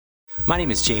My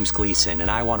name is James Gleason, and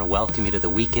I want to welcome you to the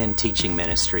weekend teaching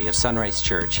ministry of Sunrise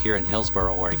Church here in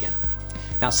Hillsboro, Oregon.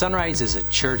 Now, Sunrise is a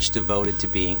church devoted to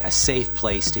being a safe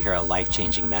place to hear a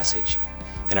life-changing message.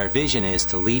 And our vision is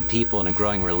to lead people in a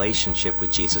growing relationship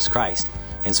with Jesus Christ.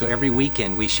 And so every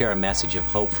weekend we share a message of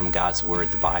hope from God's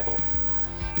Word, the Bible.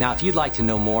 Now, if you'd like to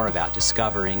know more about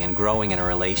discovering and growing in a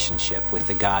relationship with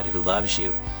the God who loves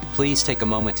you, please take a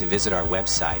moment to visit our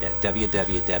website at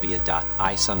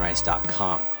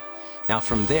www.isunrise.com. Now,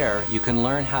 from there, you can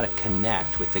learn how to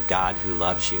connect with the God who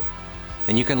loves you.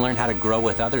 Then you can learn how to grow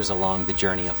with others along the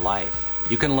journey of life.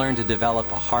 You can learn to develop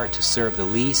a heart to serve the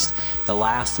least, the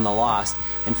last, and the lost.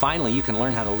 And finally, you can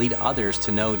learn how to lead others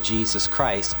to know Jesus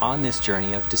Christ on this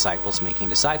journey of disciples making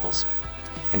disciples.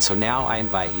 And so now I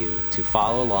invite you to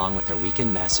follow along with our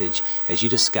weekend message as you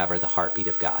discover the heartbeat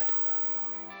of God.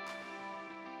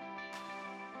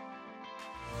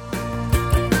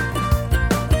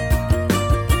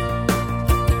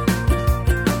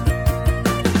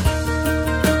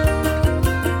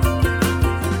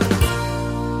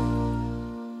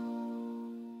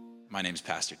 My name's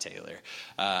Pastor Taylor.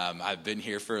 I've been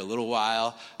here for a little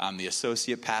while. I'm the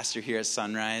associate pastor here at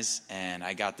Sunrise, and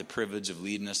I got the privilege of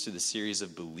leading us through the series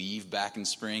of Believe back in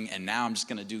spring, and now I'm just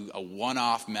going to do a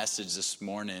one-off message this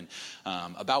morning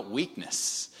about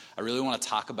weakness. I really want to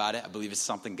talk about it. I believe it's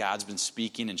something God's been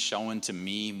speaking and showing to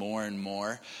me more and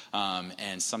more,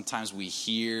 and sometimes we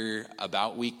hear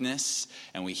about weakness,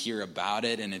 and we hear about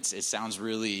it, and it sounds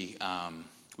really,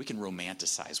 we can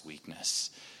romanticize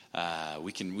weakness.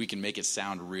 We can make it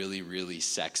sound really, really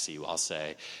sexy, I'll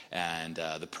say. And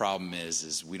the problem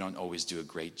is we don't always do a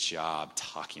great job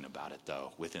talking about it,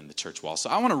 though, within the church wall. So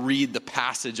I want to read the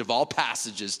passage of all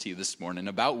passages to you this morning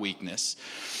about weakness.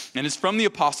 And it's from the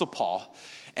Apostle Paul.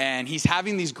 And he's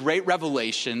having these great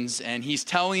revelations, and he's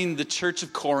telling the church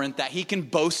of Corinth that he can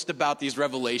boast about these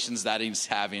revelations that he's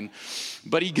having.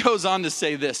 But he goes on to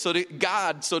say this, so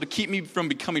to keep me from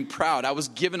becoming proud, I was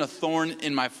given a thorn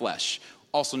in my flesh,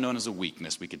 also known as a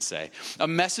weakness, we could say. A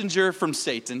messenger from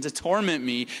Satan to torment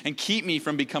me and keep me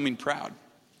from becoming proud.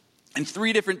 And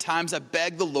 3 different times I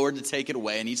begged the Lord to take it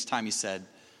away. And each time he said,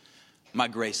 my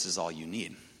grace is all you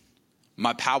need.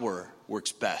 My power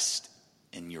works best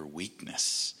in your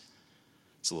weakness.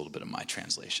 It's a little bit of my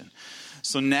translation.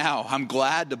 So now I'm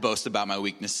glad to boast about my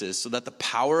weaknesses so that the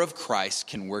power of Christ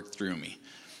can work through me.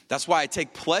 That's why I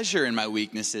take pleasure in my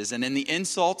weaknesses and in the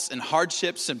insults and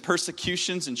hardships and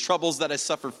persecutions and troubles that I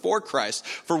suffer for Christ.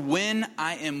 For when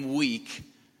I am weak,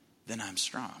 then I'm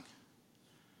strong.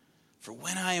 For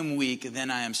when I am weak, then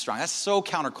I am strong. That's so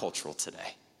countercultural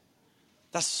today.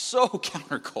 That's so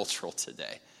countercultural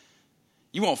today.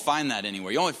 You won't find that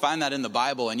anywhere. You only find that in the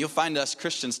Bible, and you'll find us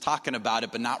Christians talking about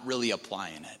it, but not really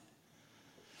applying it.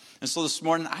 And so this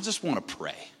morning, I just want to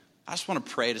pray. I just want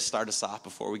to pray to start us off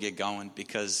before we get going,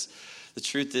 because the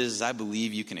truth is I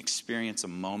believe you can experience a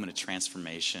moment of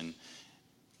transformation,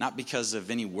 not because of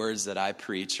any words that I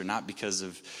preach or not because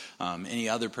of any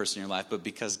other person in your life, but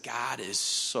because God is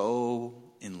so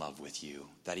in love with you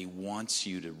that he wants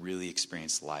you to really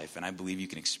experience life. And I believe you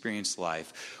can experience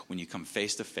life when you come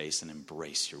face to face and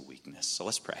embrace your weakness. So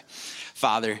let's pray.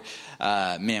 Father,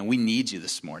 we need you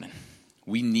this morning.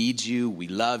 We need you. We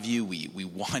love you. We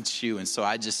want you. And so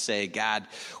I just say, God,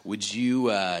 would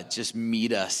you just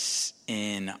meet us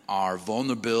in our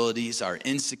vulnerabilities, our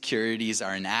insecurities,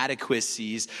 our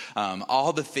inadequacies,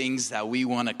 all the things that we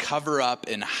want to cover up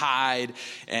and hide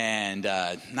and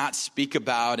not speak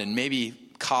about, and maybe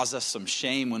cause us some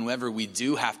shame whenever we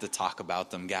do have to talk about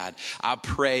them, God. I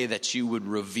pray that you would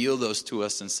reveal those to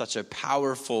us in such a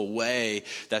powerful way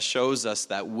that shows us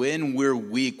that when we're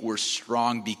weak, we're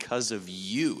strong because of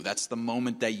you. That's the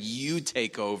moment that you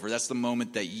take over. That's the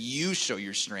moment that you show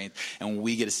your strength, and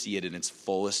we get to see it in its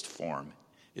fullest form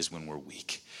is when we're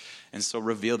weak. And so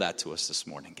reveal that to us this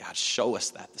morning, God. Show us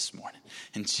that this morning.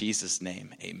 In Jesus'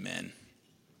 name, amen.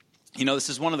 You know, this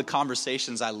is one of the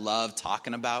conversations I love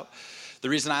talking about. The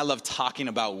reason I love talking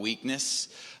about weakness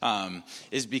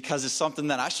is because it's something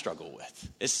that I struggle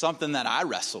with. It's something that I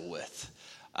wrestle with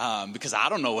because I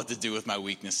don't know what to do with my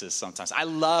weaknesses sometimes. I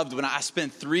loved when I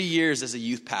spent 3 years as a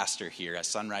youth pastor here at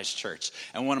Sunrise Church,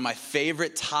 and one of my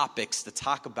favorite topics to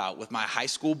talk about with my high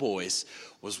school boys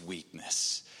was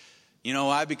weakness. You know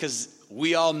why? Because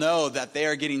we all know that they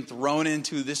are getting thrown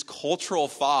into this cultural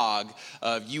fog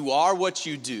of you are what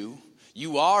you do.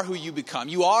 You are who you become.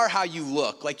 You are how you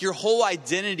look. Like your whole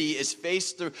identity is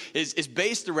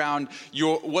based around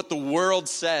what the world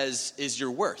says is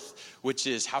your worth, which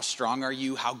is how strong are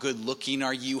you? How good looking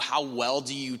are you? How well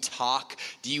do you talk?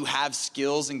 Do you have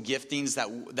skills and giftings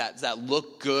that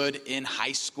look good in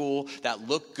high school, that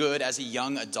look good as a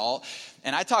young adult?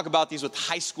 And I talk about these with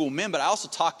high school men, but I also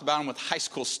talked about them with high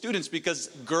school students because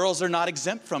girls are not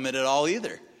exempt from it at all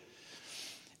either.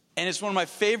 And it's one of my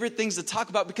favorite things to talk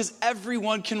about because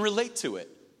everyone can relate to it.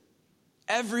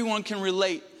 Everyone can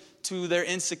relate to their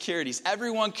insecurities.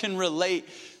 Everyone can relate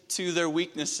to their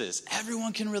weaknesses.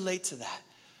 Everyone can relate to that.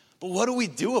 But what do we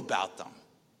do about them?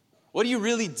 What do you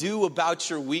really do about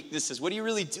your weaknesses? What do you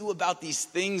really do about these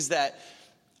things that,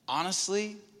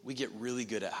 honestly, we get really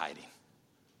good at hiding?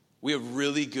 We have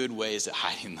really good ways at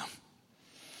hiding them.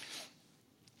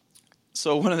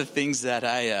 So one of the things that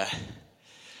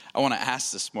I want to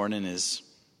ask this morning is,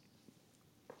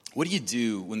 what do you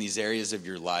do when these areas of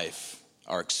your life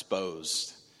are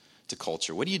exposed to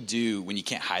culture? What do you do when you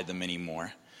can't hide them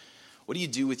anymore? What do you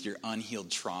do with your unhealed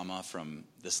trauma from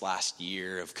this last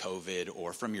year of COVID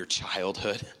or from your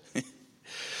childhood?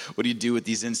 What do you do with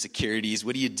these insecurities?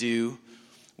 What do you do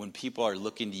when people are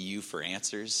looking to you for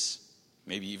answers?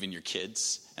 Maybe even your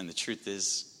kids. And the truth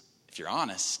is, if you're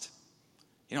honest,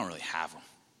 you don't really have them.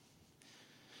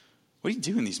 What do you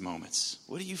do in these moments?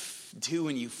 What do you do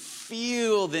when you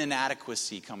feel the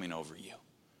inadequacy coming over you?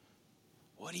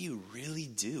 What do you really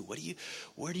do?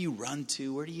 Where do you run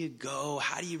to? Where do you go?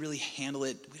 How do you really handle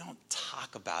it? We don't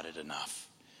talk about it enough.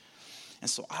 And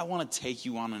so I want to take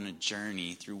you on a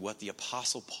journey through what the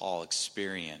Apostle Paul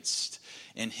experienced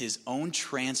in his own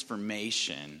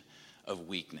transformation of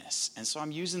weakness. And so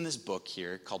I'm using this book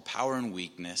here called Power and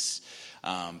Weakness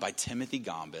by Timothy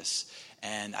Gombis.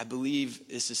 And I believe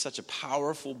this is such a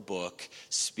powerful book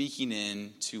speaking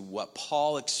into what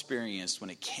Paul experienced when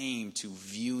it came to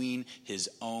viewing his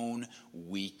own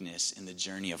weakness in the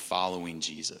journey of following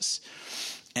Jesus.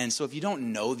 And so if you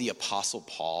don't know the Apostle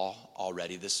Paul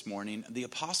already this morning, the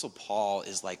Apostle Paul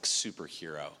is like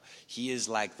superhero. He is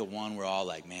like the one we're all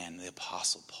like, man, the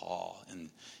Apostle Paul. And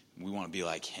we want to be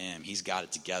like him. He's got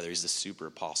it together. He's the super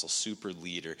apostle, super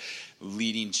leader,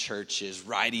 leading churches,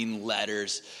 writing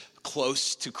letters,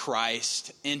 close to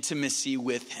Christ, intimacy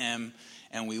with him.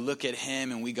 And we look at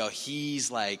him and we go, he's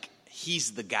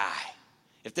the guy.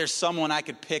 If there's someone I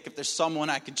could pick, if there's someone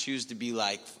I could choose to be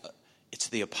like, it's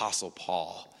the Apostle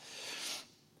Paul.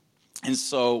 And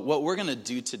so what we're going to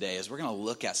do today is we're going to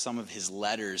look at some of his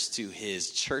letters to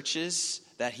his churches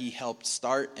that he helped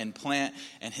start and plant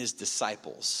and his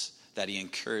disciples that he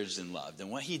encouraged and loved. And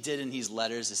what he did in these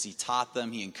letters is he taught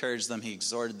them, he encouraged them, he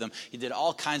exhorted them. He did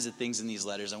all kinds of things in these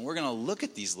letters. And we're going to look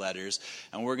at these letters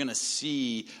and we're going to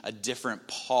see a different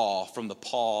Paul from the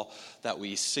Paul that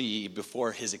we see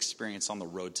before his experience on the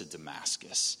road to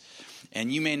Damascus.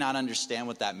 And you may not understand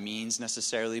what that means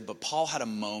necessarily, but Paul had a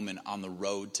moment on the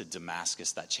road to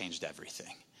Damascus that changed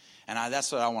everything. And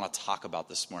that's what I want to talk about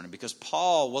this morning, because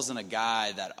Paul wasn't a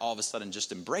guy that all of a sudden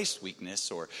just embraced weakness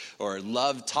or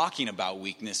loved talking about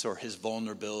weakness or his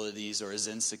vulnerabilities or his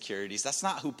insecurities. That's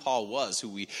not who Paul was, who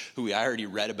we already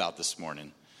read about this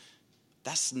morning.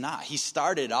 That's not. He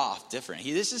started off different.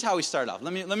 This is how he started off.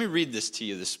 Let me read this to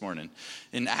you this morning.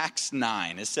 In Acts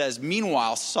 9, it says,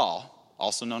 "Meanwhile, Saul,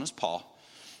 also known as Paul,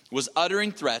 was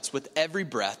uttering threats with every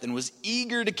breath and was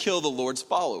eager to kill the Lord's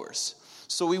followers.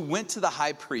 So he went to the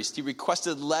high priest. He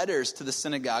requested letters to the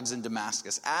synagogues in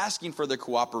Damascus, asking for their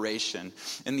cooperation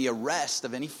in the arrest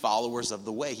of any followers of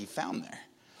the way he found there.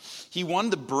 He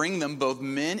wanted to bring them, both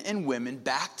men and women,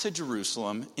 back to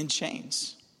Jerusalem in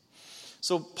chains."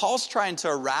 So Paul's trying to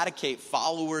eradicate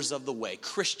followers of the way,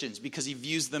 Christians, because he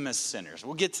views them as sinners.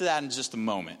 We'll get to that in just a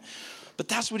moment. But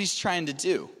that's what he's trying to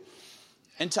do.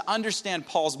 And to understand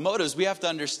Paul's motives, we have to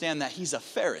understand that he's a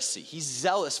Pharisee. He's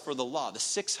zealous for the law, the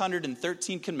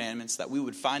 613 commandments that we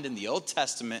would find in the Old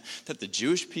Testament that the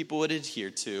Jewish people would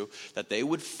adhere to, that they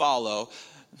would follow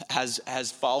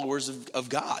as followers of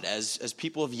God, as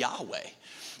people of Yahweh.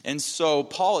 And so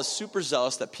Paul is super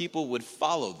zealous that people would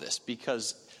follow this,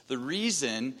 because the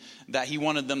reason that he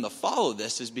wanted them to follow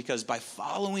this is because by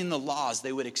following the laws,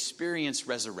 they would experience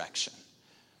resurrection.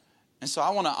 And so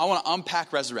I want to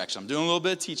unpack resurrection. I'm doing a little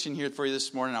bit of teaching here for you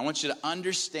this morning. I want you to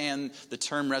understand the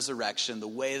term resurrection the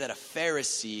way that a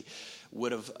Pharisee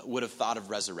would have thought of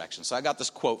resurrection. So I got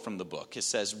this quote from the book. It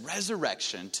says,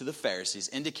 "Resurrection to the Pharisees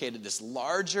indicated this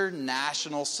larger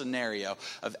national scenario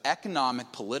of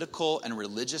economic, political, and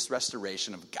religious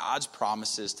restoration of God's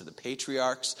promises to the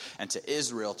patriarchs and to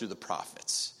Israel through the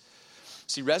prophets."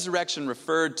 See, resurrection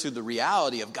referred to the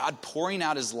reality of God pouring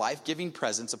out his life-giving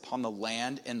presence upon the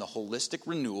land and the holistic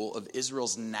renewal of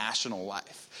Israel's national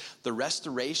life, the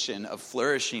restoration of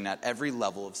flourishing at every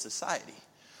level of society.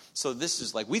 So this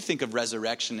is like, we think of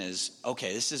resurrection as,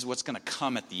 okay, this is what's going to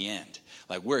come at the end.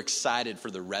 Like, we're excited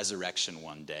for the resurrection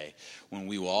one day when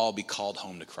we will all be called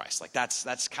home to Christ. Like,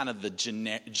 that's kind of the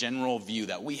general view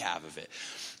that we have of it.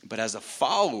 But as a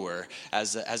follower,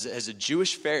 as a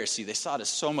Jewish Pharisee, they saw it as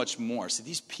so much more. See,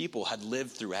 these people had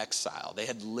lived through exile. They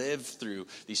had lived through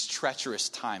these treacherous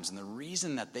times. And the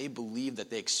reason that they believed that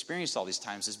they experienced all these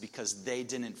times is because they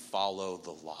didn't follow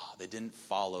the law. They didn't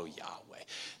follow Yahweh.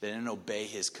 They didn't obey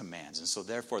his commands. And so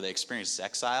therefore they experienced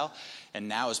exile. And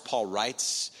now as Paul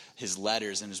writes his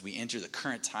letters and as we enter the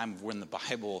current time of when the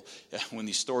Bible, when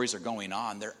these stories are going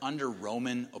on, they're under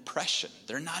Roman oppression.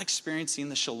 They're not experiencing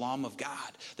the shalom of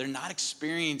God. They're not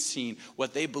experiencing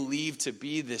what they believe to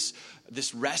be this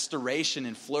restoration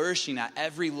and flourishing at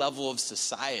every level of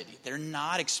society. They're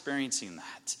not experiencing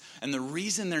that. And the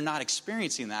reason they're not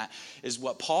experiencing that is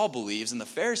what Paul believes and the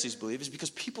Pharisees believe is because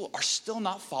people are still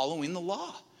not following the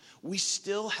law. We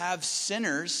still have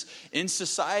sinners in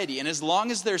society. And as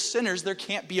long as there's sinners, there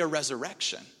can't be a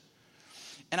resurrection.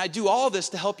 And I do all of this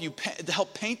to help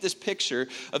paint this picture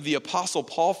of the Apostle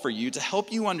Paul for you, to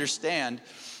help you understand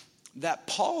that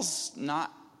Saul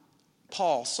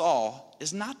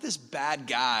is not this bad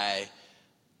guy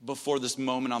before this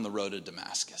moment on the road to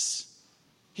Damascus.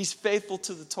 He's faithful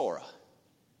to the Torah.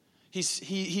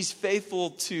 He's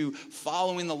faithful to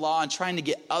following the law and trying to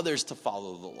get others to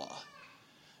follow the law.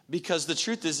 Because the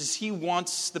truth is he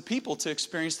wants the people to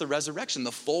experience the resurrection,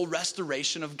 the full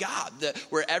restoration of God,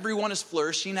 where everyone is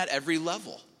flourishing at every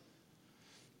level.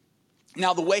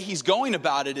 Now, the way he's going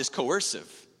about it is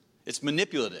coercive. It's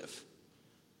manipulative.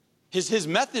 His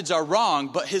methods are wrong,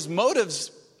 but his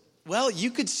motives, well,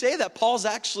 you could say that Paul's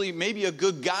actually maybe a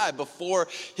good guy before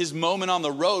his moment on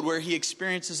the road where he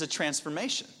experiences a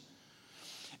transformation.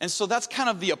 And so that's kind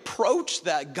of the approach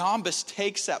that Gombis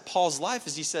takes at Paul's life,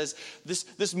 as he says,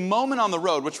 this moment on the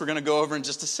road, which we're going to go over in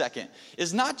just a second,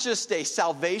 is not just a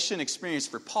salvation experience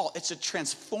for Paul, it's a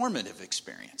transformative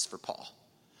experience for Paul.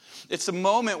 It's a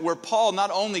moment where Paul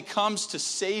not only comes to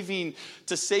saving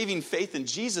faith in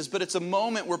Jesus, but it's a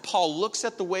moment where Paul looks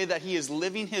at the way that he is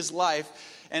living his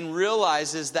life and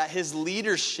realizes that his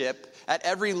leadership at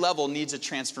every level needs a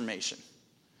transformation.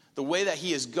 The way that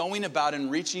he is going about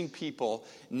and reaching people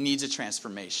needs a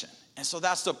transformation. And so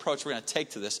that's the approach we're going to take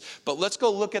to this. But let's go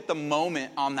look at the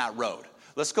moment on that road.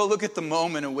 Let's go look at the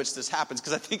moment in which this happens,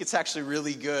 because I think it's actually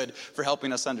really good for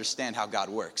helping us understand how God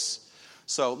works.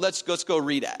 So let's go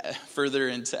read further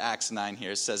into Acts 9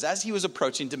 here. It says, as he was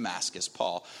approaching Damascus,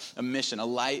 Paul, a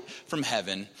light from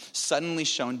heaven, suddenly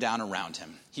shone down around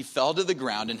him. He fell to the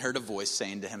ground and heard a voice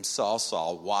saying to him, Saul,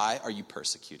 Saul, why are you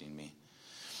persecuting me?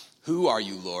 Who are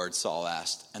you, Lord? Saul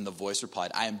asked. And the voice replied,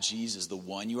 I am Jesus, the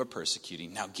one you are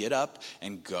persecuting. Now get up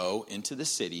and go into the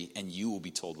city, and you will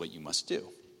be told what you must do.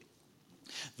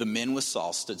 The men with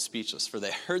Saul stood speechless, for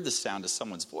they heard the sound of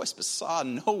someone's voice, but saw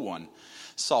no one.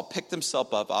 Saul picked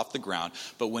himself up off the ground,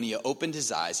 but when he opened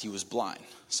his eyes, he was blind.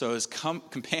 So his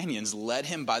companions led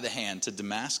him by the hand to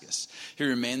Damascus. He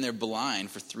remained there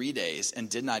blind for 3 days and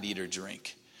did not eat or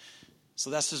drink. So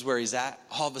this is where he's at.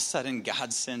 All of a sudden,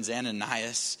 God sends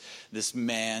Ananias, this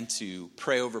man, to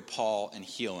pray over Paul and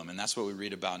heal him. And that's what we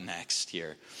read about next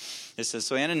here. It says,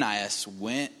 so Ananias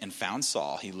went and found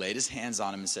Saul. He laid his hands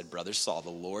on him and said, Brother Saul,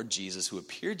 the Lord Jesus, who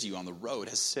appeared to you on the road,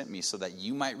 has sent me so that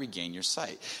you might regain your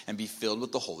sight and be filled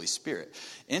with the Holy Spirit.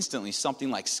 Instantly, something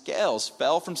like scales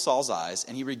fell from Saul's eyes,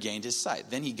 and he regained his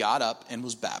sight. Then he got up and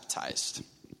was baptized.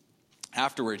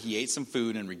 Afterward, he ate some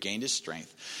food and regained his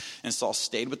strength. And Saul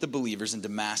stayed with the believers in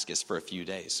Damascus for a few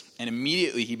days. And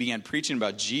immediately he began preaching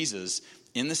about Jesus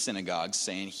in the synagogue,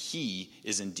 saying he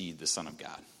is indeed the Son of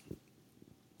God.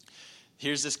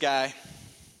 Here's this guy.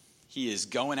 He is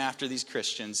going after these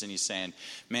Christians, and he's saying,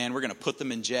 man, we're going to put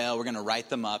them in jail. We're going to write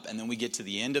them up. And then we get to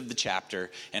the end of the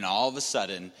chapter, and all of a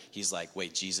sudden, he's like,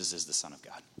 wait, Jesus is the Son of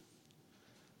God.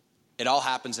 It all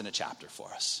happens in a chapter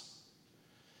for us.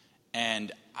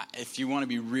 And if you want to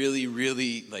be really,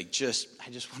 really I just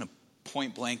want to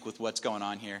point blank with what's going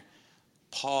on here.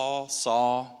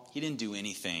 Saul, he didn't do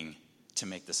anything to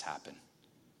make this happen.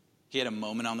 He had a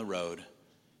moment on the road.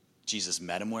 Jesus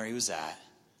met him where he was at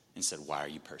and said, why are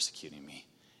you persecuting me?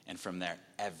 And from there,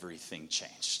 everything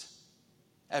changed.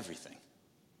 Everything.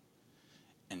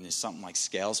 And there's something like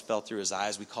scales fell through his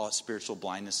eyes. We call it spiritual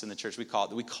blindness in the church. We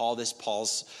call this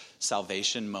Paul's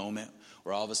salvation moment,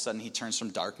 where all of a sudden he turns from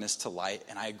darkness to light.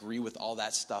 And I agree with all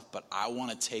that stuff, but I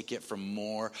want to take it from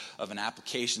more of an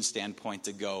application standpoint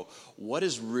to go, what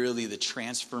is really the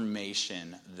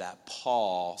transformation that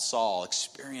Saul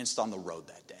experienced on the road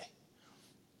that day?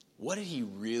 What did he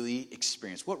really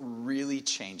experience? What really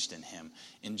changed in him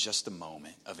in just a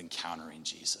moment of encountering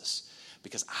Jesus?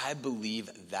 Because I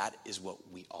believe that is what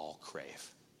we all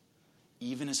crave,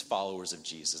 even as followers of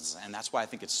Jesus. And that's why I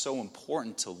think it's so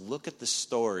important to look at the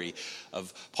story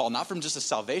of Paul, not from just a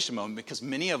salvation moment, because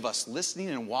many of us listening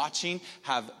and watching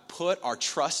have put our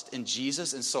trust in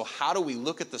Jesus. And so how do we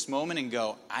look at this moment and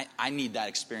go, I need that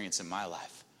experience in my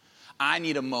life. I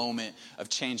need a moment of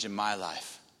change in my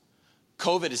life.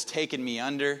 COVID has taken me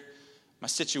under. My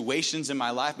situations in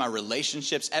my life, my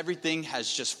relationships, everything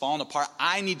has just fallen apart.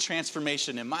 I need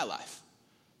transformation in my life.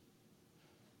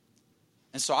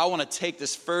 And so I want to take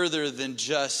this further than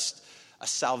just a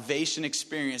salvation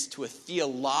experience to a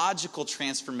theological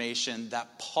transformation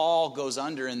that Paul goes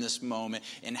under in this moment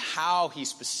in how he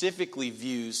specifically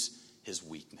views his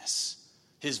weakness,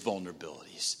 his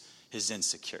vulnerabilities, his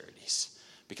insecurities.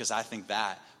 Because I think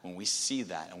that when we see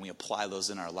that and we apply those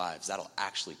in our lives, that'll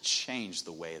actually change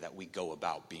the way that we go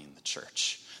about being the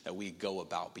church, that we go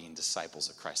about being disciples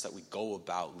of Christ, that we go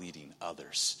about leading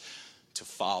others to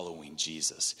following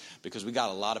Jesus. Because we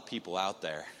got a lot of people out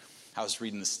there. I was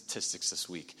reading the statistics this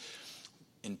week.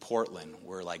 In Portland,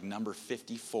 we're like number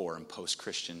 54 in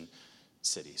post-Christian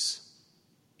cities,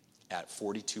 at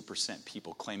 42%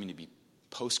 people claiming to be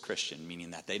post-Christian,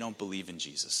 meaning that they don't believe in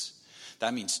Jesus.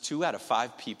 That means 2 out of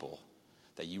 5 people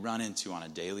that you run into on a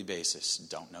daily basis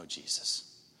don't know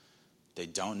Jesus. They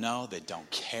don't know, they don't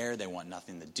care, they want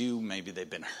nothing to do. Maybe they've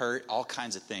been hurt, all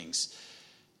kinds of things.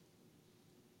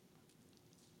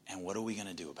 And what are we going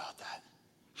to do about that?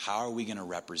 How are we going to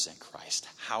represent Christ?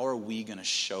 How are we going to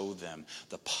show them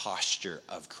the posture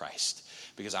of Christ?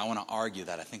 Because I want to argue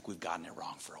that I think we've gotten it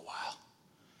wrong for a while.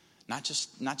 Not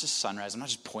just Sunrise. I'm not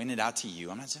just pointing it out to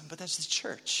you. I'm not saying, but that's the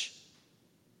church.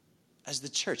 As the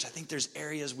church, I think there's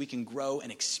areas we can grow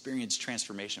and experience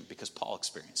transformation because Paul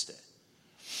experienced it.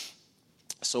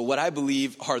 So what I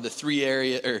believe are the three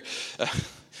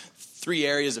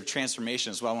areas of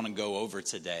transformation is what I want to go over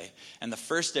today. And the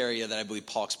first area that I believe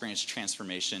Paul experienced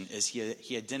transformation is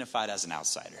he identified as an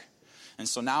outsider. And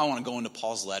so now I want to go into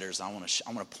Paul's letters. I want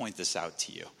to point this out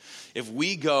to you. If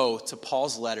we go to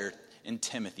Paul's letter in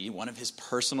Timothy, one of his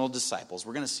personal disciples,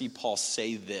 we're going to see Paul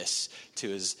say this to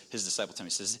his disciple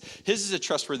Timothy. He says, "His is a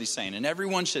trustworthy saying, and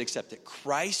everyone should accept it.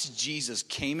 Christ Jesus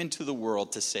came into the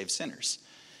world to save sinners,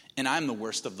 and I'm the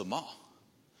worst of them all."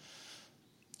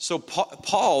 So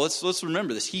Paul, let's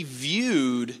remember this. He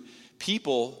viewed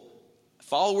people,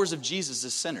 followers of Jesus,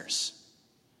 as sinners.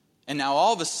 And now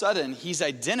all of a sudden, he's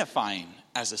identifying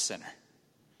as a sinner.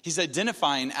 He's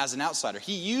identifying as an outsider.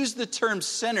 He used the term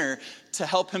sinner to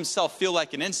help himself feel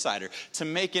like an insider, to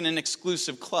make it an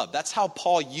exclusive club. That's how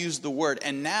Paul used the word.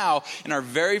 And now, in our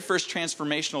very first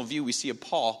transformational view we see of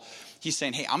Paul, he's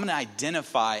saying, hey, I'm going to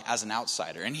identify as an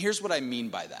outsider. And here's what I mean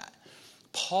by that.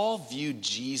 Paul viewed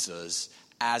Jesus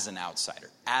as an outsider,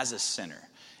 as a sinner.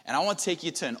 And I want to take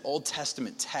you to an Old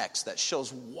Testament text that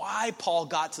shows why Paul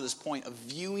got to this point of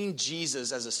viewing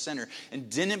Jesus as a sinner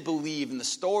and didn't believe in the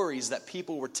stories that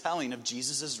people were telling of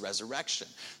Jesus' resurrection.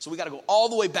 So we got to go all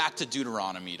the way back to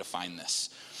Deuteronomy to find this.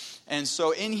 And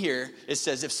so in here, it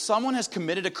says, if someone has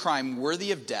committed a crime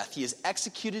worthy of death, he is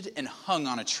executed and hung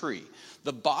on a tree.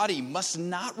 The body must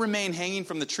not remain hanging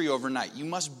from the tree overnight. You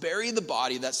must bury the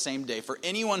body that same day, for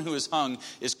anyone who is hung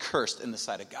is cursed in the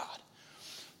sight of God.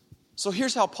 So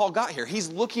here's how Paul got here. He's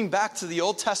looking back to the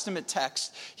Old Testament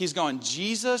text. He's going,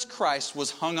 Jesus Christ was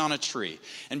hung on a tree.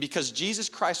 And because Jesus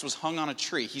Christ was hung on a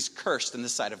tree, he's cursed in the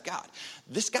sight of God.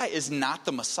 This guy is not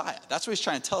the Messiah. That's what he's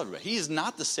trying to tell everybody. He is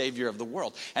not the Savior of the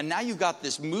world. And now you've got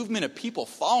this movement of people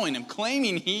following him,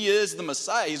 claiming he is the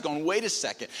Messiah. He's going, wait a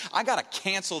second. I got to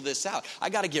cancel this out. I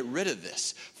got to get rid of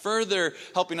this. Further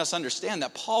helping us understand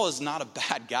that Paul is not a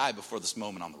bad guy before this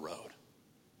moment on the road.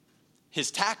 His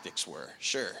tactics were,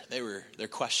 sure, they're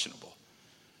questionable.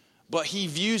 But he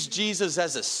views Jesus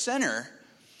as a sinner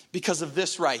because of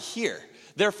this right here.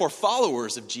 Therefore,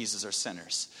 followers of Jesus are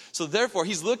sinners. So therefore,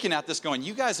 he's looking at this going,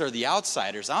 you guys are the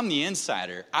outsiders. I'm the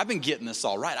insider. I've been getting this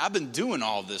all right. I've been doing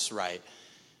all this right.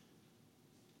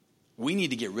 We need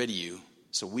to get rid of you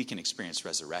so we can experience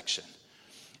resurrection.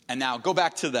 And now go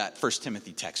back to that 1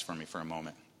 Timothy text for me for a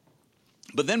moment.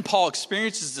 But then Paul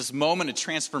experiences this moment of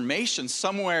transformation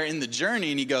somewhere in the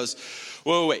journey, and he goes,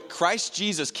 wait, Christ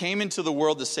Jesus came into the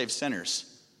world to save sinners,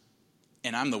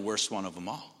 and I'm the worst one of them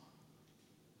all.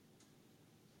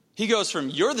 He goes from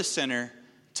you're the sinner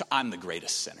to I'm the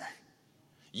greatest sinner.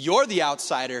 You're the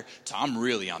outsider to I'm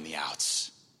really on the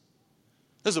outs.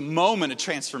 There's a moment of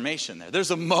transformation there.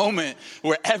 There's a moment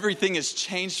where everything has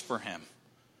changed for him.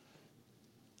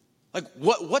 Like,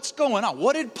 what's going on?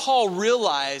 What did Paul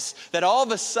realize that all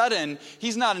of a sudden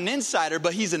he's not an insider,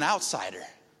 but he's an outsider?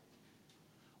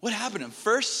 What happened to him?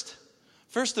 First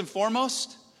and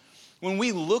foremost, when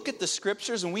we look at the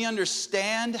scriptures and we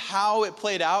understand how it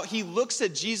played out, he looks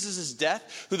at Jesus'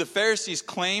 death, who the Pharisees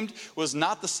claimed was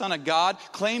not the Son of God,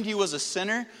 claimed he was a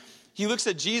sinner. He looks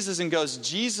at Jesus and goes,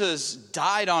 Jesus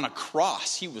died on a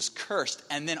cross. He was cursed.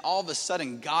 And then all of a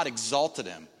sudden, God exalted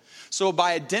him. So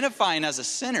by identifying as a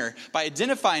sinner, by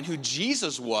identifying who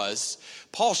Jesus was,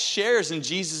 Paul shares in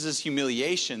Jesus'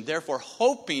 humiliation, therefore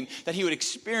hoping that he would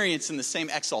experience in the same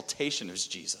exaltation as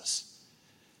Jesus.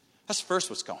 That's first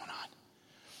what's going on.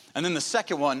 And then the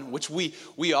second one, which we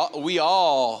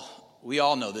all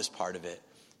know this part of it,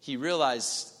 he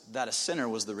realized that a sinner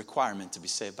was the requirement to be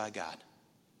saved by God.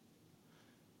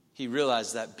 He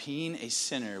realized that being a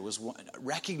sinner was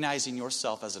recognizing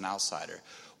yourself as an outsider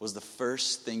was the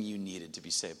first thing you needed to be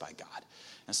saved by God.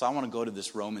 And so I want to go to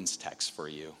this Romans text for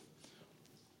you.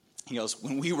 He goes,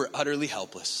 when we were utterly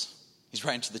helpless, he's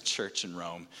writing to the church in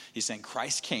Rome. He's saying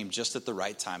Christ came just at the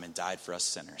right time and died for us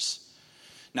sinners.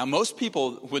 Now, most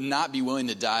people would not be willing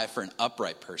to die for an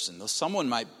upright person, though someone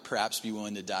might perhaps be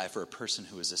willing to die for a person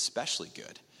who is especially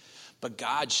good. But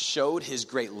God showed his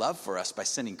great love for us by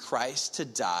sending Christ to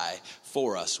die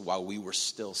for us while we were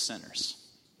still sinners.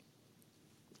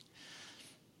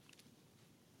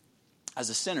 As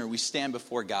a sinner, we stand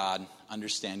before God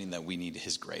understanding that we need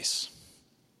his grace.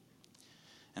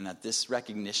 And that this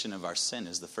recognition of our sin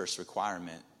is the first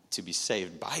requirement to be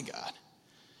saved by God.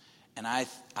 And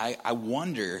I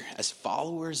wonder, as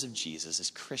followers of Jesus,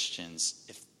 as Christians,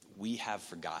 if we have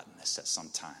forgotten this at some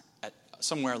time,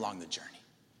 somewhere along the journey.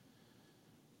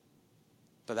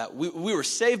 But that we were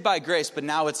saved by grace, but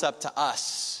now it's up to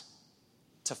us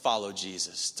to follow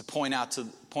Jesus, to point out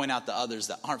the others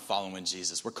that aren't following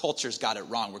Jesus, where culture's got it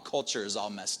wrong, where culture is all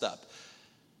messed up.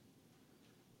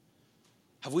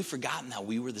 Have we forgotten that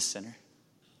we were the sinner?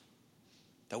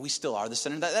 That we still are the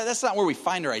sinner? That's not where we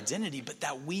find our identity, but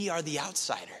that we are the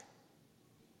outsider.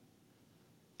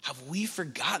 Have we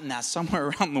forgotten that somewhere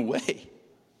around the way?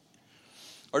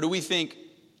 Or do we think,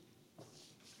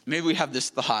 maybe we have this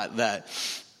thought that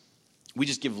we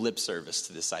just give lip service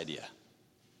to this idea?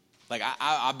 Like,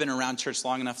 I've been around church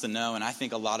long enough to know, and I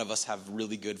think a lot of us have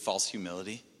really good false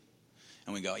humility.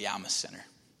 And we go, yeah, I'm a sinner.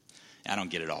 I don't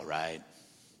get it all right.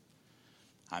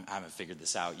 I haven't figured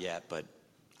this out yet, but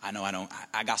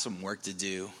I got some work to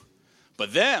do.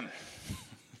 But them,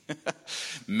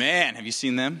 man, have you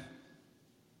seen them?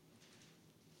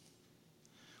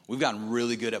 We've gotten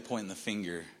really good at pointing the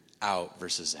finger out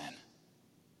versus in.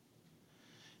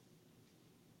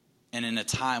 And in a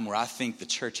time where I think the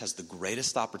church has the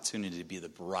greatest opportunity to be the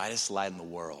brightest light in the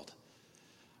world,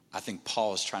 I think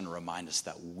Paul is trying to remind us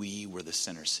that we were the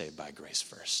sinners saved by grace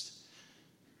first.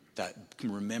 That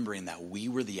remembering that we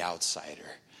were the outsider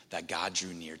that God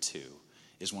drew near to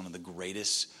is one of the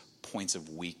greatest points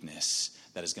of weakness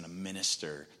that is going to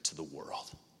minister to the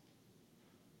world.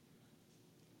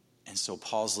 And so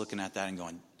Paul's looking at that and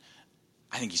going,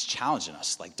 I think he's challenging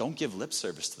us. Like, don't give lip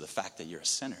service to the fact that you're a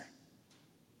sinner.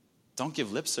 Don't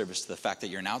give lip service to the fact that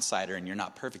you're an outsider and you're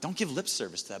not perfect. Don't give lip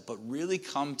service to that, but really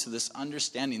come to this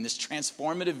understanding, this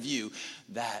transformative view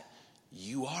that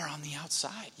you are on the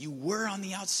outside. You were on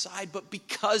the outside, but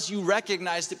because you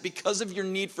recognized it, because of your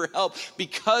need for help,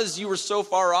 because you were so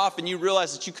far off and you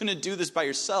realized that you couldn't do this by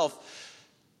yourself,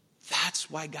 that's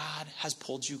why God has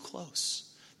pulled you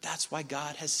close. That's why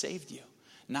God has saved you.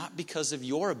 Not because of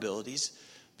your abilities,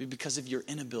 but because of your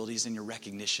inabilities and your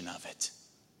recognition of it.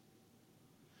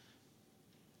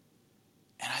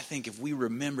 And I think if we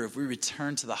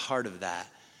return to the heart of that,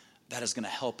 that is going to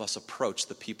help us approach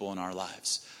the people in our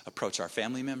lives. Approach our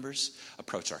family members,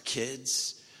 approach our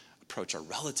kids, approach our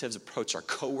relatives, approach our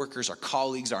coworkers, our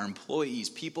colleagues, our employees,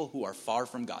 people who are far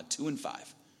from God. 2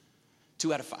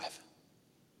 out of 5.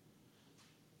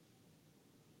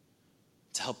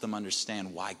 To help them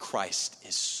understand why Christ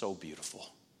is so beautiful.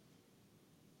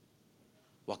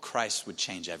 Why Christ would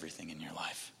change everything in your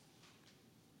life.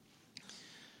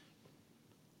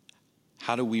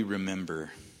 How do we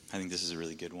remember? I think this is a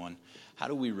really good one. How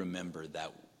do we remember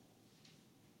that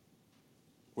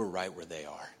we're right where they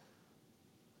are?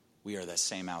 We are that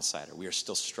same outsider. We are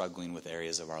still struggling with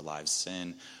areas of our lives,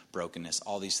 sin, brokenness,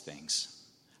 all these things.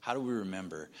 How do we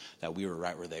remember that we were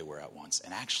right where they were at once?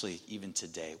 And actually, even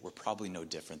today, we're probably no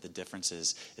different. The difference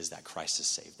is that Christ has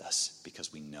saved us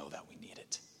because we know that we need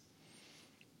it.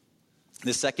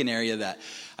 The second area that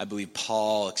I believe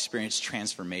Paul experienced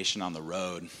transformation on the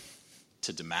road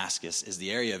to Damascus is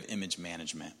the area of image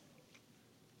management.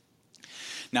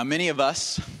 Now, many of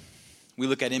us, we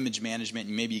look at image management,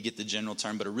 and maybe you get the general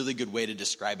term, but a really good way to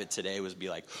describe it today was be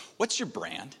like, what's your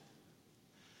brand?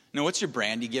 What's your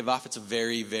brand you give off? It's a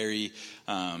very, very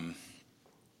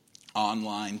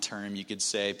online term, you could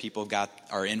say. People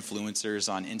are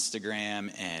influencers on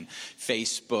Instagram and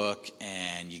Facebook,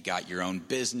 and you got your own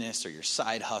business or your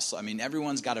side hustle. I mean,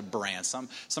 everyone's got a brand. Some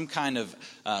kind of,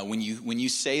 when you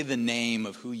say the name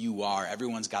of who you are,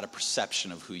 everyone's got a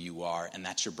perception of who you are, and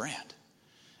that's your brand.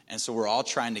 And so we're all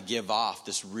trying to give off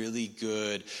this really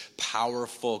good,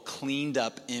 powerful, cleaned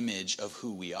up image of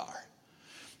who we are.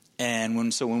 And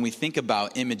when we think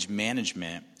about image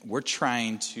management, we're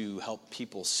trying to help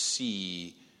people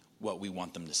see what we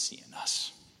want them to see in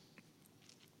us.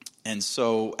 And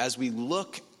so as we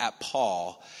look at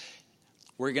Paul,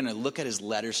 we're going to look at his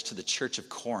letters to the church of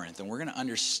Corinth, and we're going to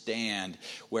understand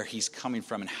where he's coming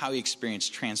from and how he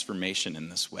experienced transformation in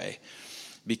this way.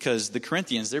 Because the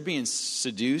Corinthians, they're being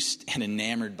seduced and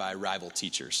enamored by rival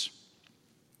teachers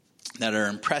that are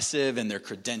impressive and they're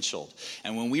credentialed.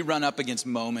 And when we run up against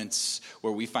moments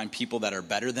where we find people that are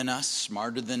better than us,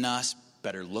 smarter than us,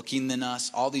 better looking than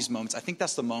us, all these moments, I think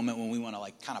that's the moment when we want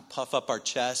to kind of puff up our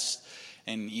chest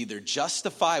and either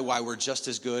justify why we're just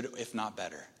as good, if not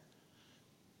better.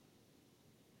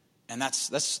 And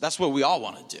that's what we all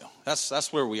want to do.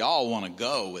 That's where we all want to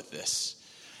go with this.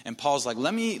 And Paul's like,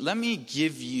 let me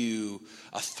give you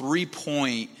a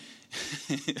 3-point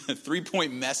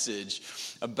message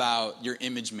about your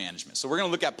image management. So we're going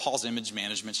to look at Paul's image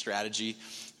management strategy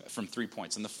from 3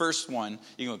 points. And the first one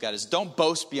you can look at is don't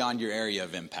boast beyond your area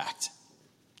of impact.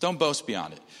 Don't boast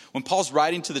beyond it. When Paul's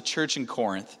writing to the church in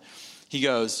Corinth, he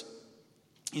says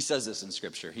this in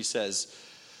Scripture. He says,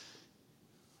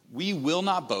 we will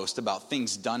not boast about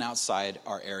things done outside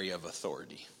our area of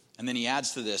authority. And then he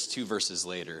adds to this 2 verses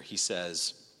later. He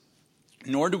says,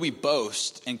 nor do we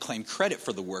boast and claim credit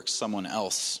for the work someone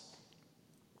else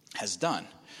has done.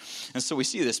 And so we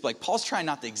see this, like Paul's trying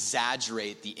not to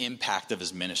exaggerate the impact of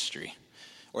his ministry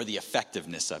or the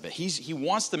effectiveness of it. He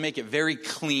wants to make it very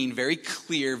clean, very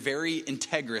clear, very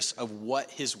integrous of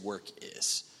what his work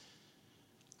is.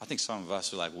 I think some of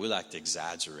us we like to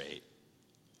exaggerate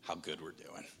how good we're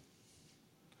doing.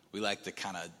 We like to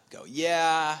kind of go,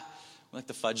 yeah. We like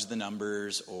to fudge the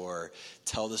numbers or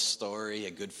tell the story,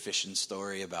 a good fishing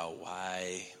story about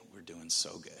why we're doing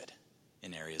so good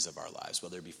in areas of our lives,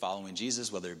 whether it be following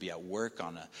Jesus, whether it be at work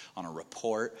on a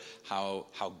report, how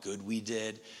good we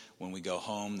did. When we go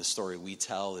home, the story we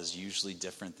tell is usually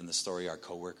different than the story our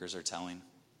coworkers are telling.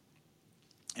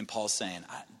 And Paul's saying,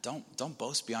 don't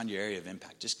boast beyond your area of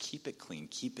impact. Just keep it clean,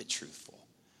 keep it truthful.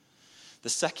 The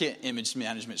second image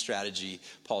management strategy,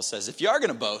 Paul says, if you are going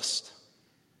to boast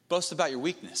about your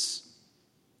weakness.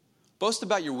 Boast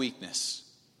about your weakness.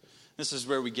 This is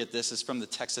where we get this. It's from the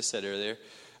text I said earlier.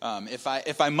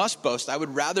 If I must boast, I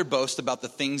would rather boast about the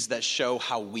things that show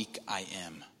how weak I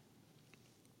am.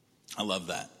 I love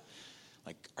that.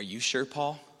 Like, are you sure,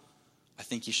 Paul? I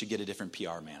think you should get a different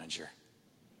PR manager.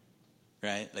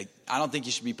 Right? Like, I don't think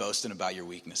you should be boasting about your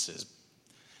weaknesses.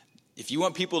 If you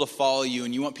want people to follow you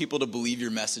and you want people to believe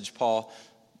your message, Paul,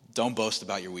 don't boast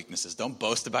about your weaknesses. Don't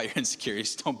boast about your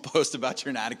insecurities. Don't boast about your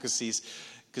inadequacies,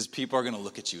 because people are going to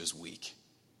look at you as weak.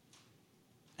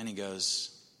 And he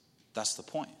goes, that's the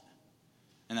point.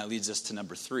 And that leads us to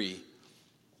number 3,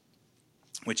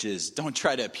 which is don't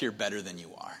try to appear better than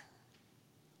you are.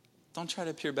 Don't try to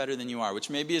appear better than you are, which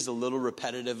maybe is a little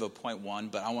repetitive of point 1,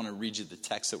 but I want to read you the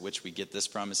text at which we get this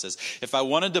from. It says, if I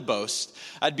wanted to boast,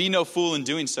 I'd be no fool in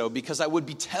doing so, because I would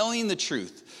be telling the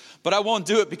truth. But I won't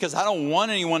do it because I don't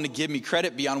want anyone to give me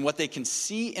credit beyond what they can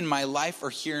see in my life or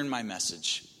hear in my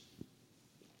message.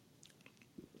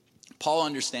 Paul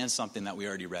understands something that we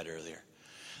already read earlier,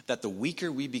 that the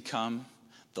weaker we become,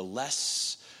 the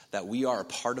less that we are a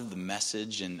part of the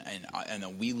message and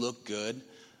that we look good,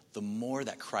 the more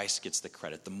that Christ gets the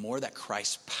credit, the more that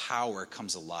Christ's power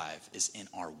comes alive is in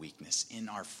our weakness, in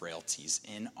our frailties,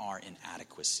 in our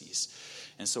inadequacies.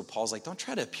 And so Paul's like, don't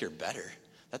try to appear better.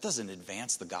 That doesn't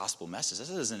advance the gospel message. That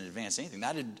doesn't advance anything.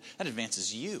 That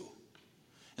advances you.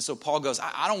 And so Paul goes,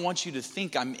 I don't want you to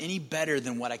think I'm any better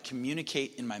than what I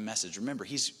communicate in my message. Remember,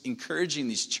 he's encouraging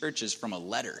these churches from a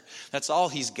letter. That's all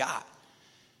he's got.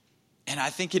 And I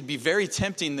think it'd be very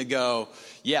tempting to go,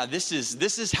 yeah, this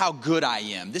is how good I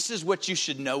am. This is what you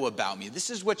should know about me. This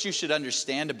is what you should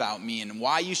understand about me and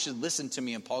why you should listen to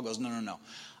me. And Paul goes, no.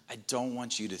 I don't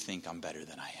want you to think I'm better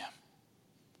than I am.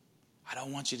 I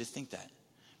don't want you to think that.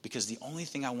 Because the only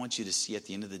thing I want you to see at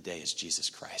the end of the day is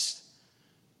Jesus Christ.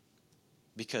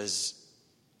 because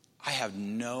I have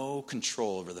no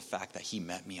control over the fact that he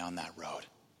met me on that road.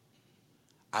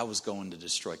 I was going to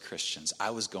destroy Christians.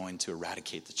 I was going to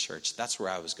eradicate the church. That's where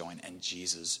I was going, and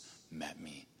Jesus met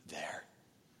me there.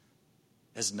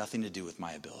 It has nothing to do with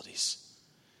my abilities.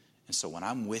 And so when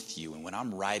I'm with you and when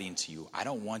I'm writing to you, I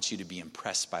don't want you to be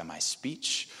impressed by my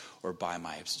speech or by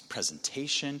my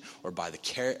presentation or by the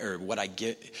care or what I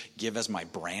give as my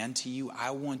brand to you.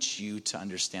 I want you to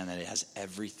understand that it has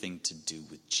everything to do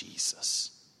with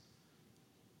Jesus.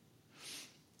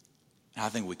 And I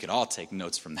think we could all take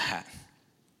notes from that.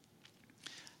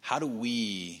 How do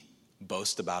we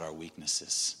boast about our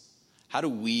weaknesses? How do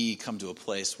we come to a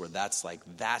place where that's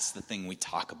the thing we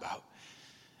talk about?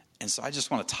 And so I just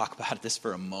want to talk about this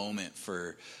for a moment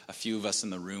for a few of us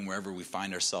in the room, wherever we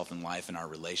find ourselves in life and our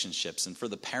relationships. And for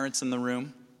the parents in the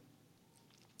room,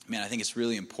 man, I think it's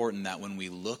really important that when we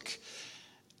look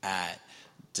at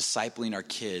discipling our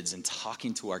kids and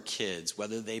talking to our kids,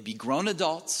 whether they be grown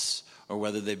adults or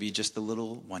whether they be just the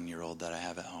little 1-year-old that I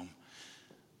have at home,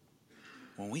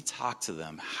 when we talk to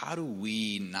them, how do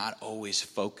we not always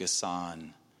focus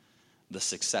on the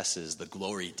successes, the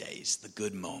glory days, the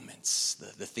good moments,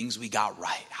 the things we got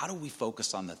right? How do we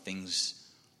focus on the things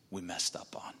we messed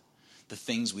up on, the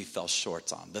things we fell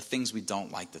short on, the things we don't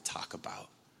like to talk about?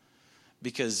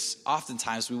 Because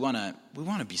oftentimes we want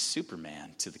to be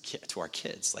Superman to our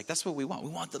kids. Like, that's what we want. We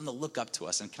want them to look up to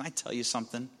us. And can I tell you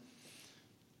something?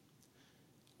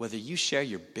 Whether you share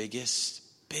your biggest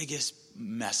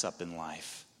mess up in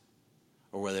life,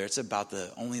 or whether it's about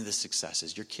only the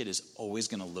successes, your kid is always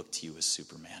going to look to you as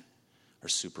Superman or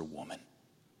Superwoman.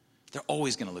 They're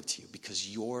always going to look to you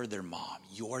because you're their mom,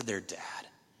 you're their dad.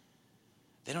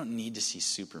 They don't need to see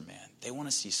Superman. They want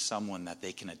to see someone that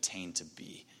they can attain to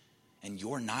be. And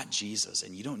you're not Jesus,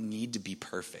 and you don't need to be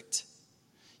perfect.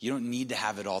 You don't need to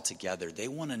have it all together. They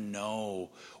want to know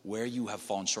where you have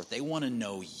fallen short. They want to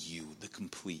know you, the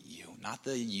complete you, not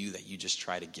the you that you just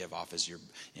try to give off as your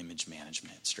image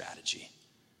management strategy.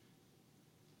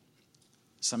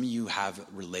 Some of you have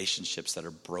relationships that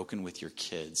are broken with your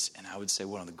kids, and I would say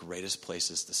one of the greatest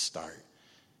places to start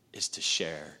is to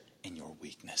share in your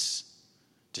weakness,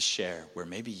 to share where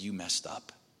maybe you messed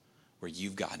up, where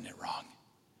you've gotten it wrong,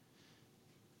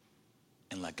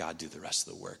 and let God do the rest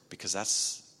of the work, because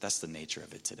that's the nature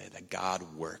of it today, that God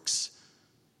works.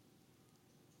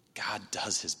 God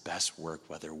does his best work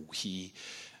whether we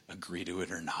agree to it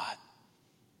or not.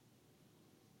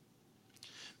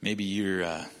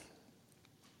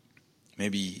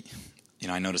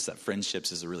 I noticed that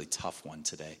friendships is a really tough one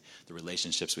today, the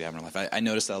relationships we have in our life. I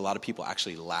noticed that a lot of people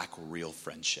actually lack real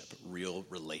friendship, real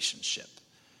relationship.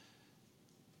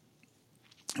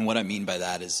 And what I mean by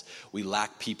that is we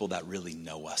lack people that really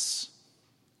know us.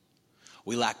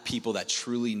 We lack people that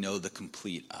truly know the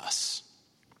complete us.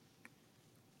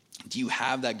 Do you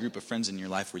have that group of friends in your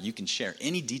life where you can share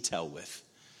any detail with,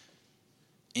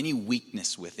 any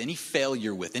weakness with, any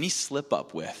failure with, any slip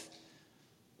up with?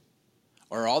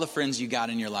 Or all the friends you got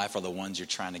in your life are the ones you're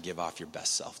trying to give off your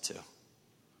best self to?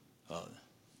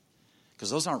 Because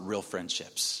those aren't real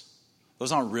friendships.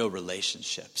 Those aren't real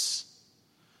relationships.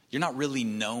 You're not really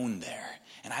known there.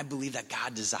 And I believe that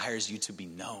God desires you to be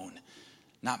known,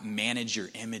 not manage your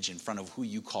image in front of who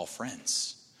you call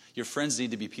friends. Your friends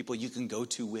need to be people you can go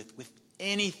to with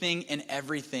anything and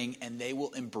everything, and they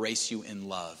will embrace you in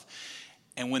love.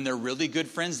 And when they're really good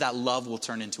friends, that love will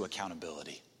turn into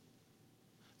accountability.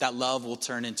 That love will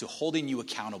turn into holding you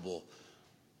accountable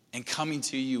and coming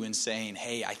to you and saying,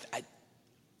 hey,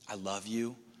 I love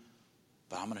you,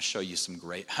 but I'm going to show you I'm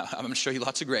going to show you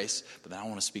lots of grace, but then I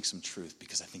want to speak some truth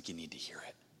because I think you need to hear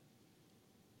it.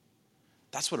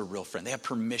 That's what a real friend, they have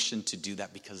permission to do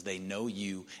that because they know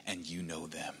you and you know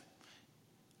them.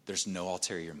 There's no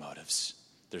ulterior motives.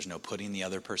 There's no putting the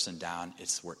other person down.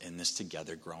 We're in this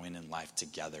together, growing in life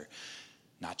together.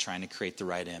 Not trying to create the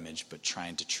right image, but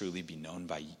trying to truly be known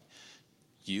by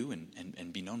you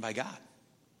and be known by God.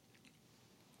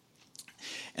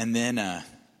 And then I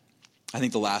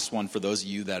think the last one for those of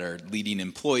you that are leading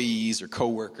employees or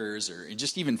coworkers or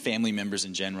just even family members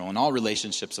in general, in all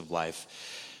relationships of life,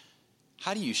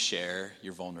 how do you share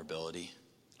your vulnerability?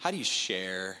 How do you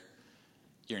share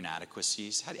your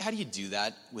inadequacies? How do you do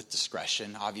that with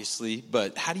discretion, obviously?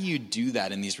 But how do you do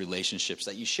that in these relationships,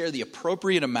 that you share the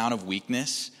appropriate amount of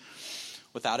weakness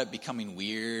without it becoming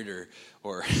weird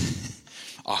or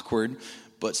awkward,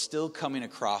 but still coming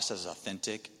across as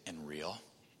authentic and real?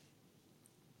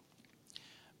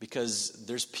 Because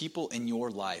there's people in your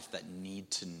life that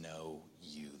need to know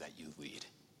you, that you lead.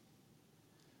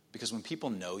 Because when people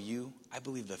know you, I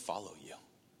believe they follow you.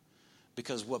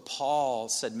 Because what Paul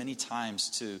said many times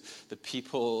to the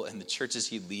people and the churches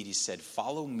he'd lead, he said,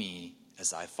 follow me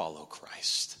as I follow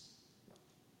Christ.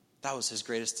 That was his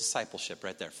greatest discipleship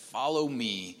right there. Follow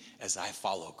me as I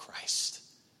follow Christ.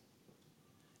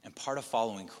 And part of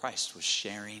following Christ was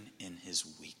sharing in his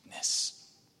weakness.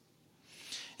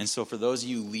 And so for those of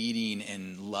you leading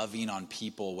and loving on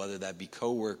people, whether that be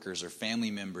coworkers or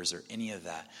family members or any of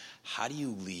that, how do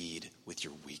you lead with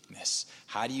your weakness?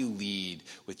 How do you lead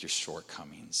with your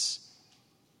shortcomings?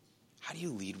 How do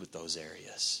you lead with those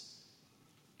areas?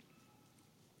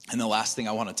 And the last thing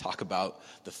I want to talk about,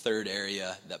 the third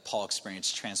area that Paul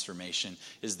experienced transformation,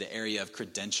 is the area of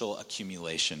credential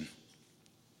accumulation.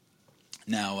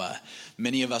 Now,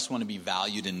 many of us want to be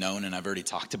valued and known, and I've already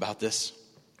talked about this.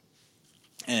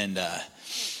 And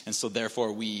so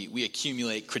therefore we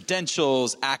accumulate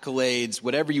credentials, accolades,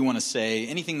 whatever you want to say,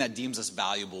 anything that deems us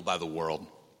valuable by the world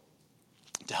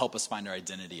to help us find our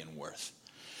identity and worth.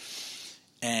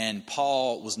 And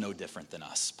Paul was no different than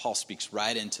us. Paul speaks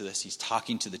right into this. He's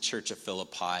talking to the church of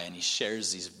Philippi, and he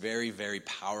shares these very, very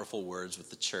powerful words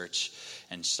with the church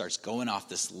and starts going off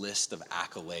this list of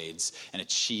accolades and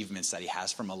achievements that he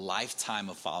has from a lifetime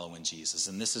of following Jesus.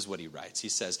 And this is what he writes. He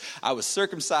says, I was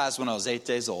circumcised when I was 8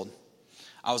 days old.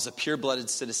 I was a pure-blooded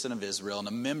citizen of Israel and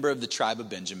a member of the tribe of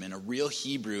Benjamin, a real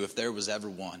Hebrew if there was ever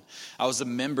one. I was a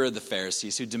member of the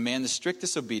Pharisees who demand the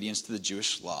strictest obedience to the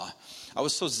Jewish law. I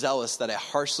was so zealous that I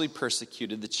harshly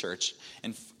persecuted the church,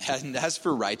 and as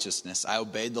for righteousness, I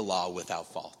obeyed the law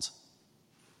without fault.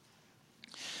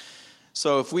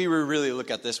 So if we were really to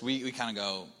look at this, we kind of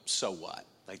go, so what?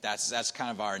 Like that's kind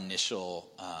of our initial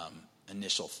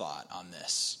thought on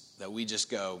this, that we just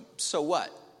go, so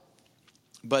what?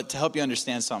 But to help you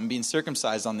understand something, being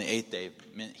circumcised on the 8th day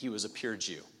meant he was a pure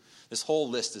Jew. This whole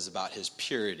list is about his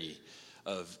purity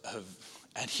of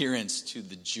adherence to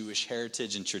the Jewish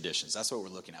heritage and traditions. That's what we're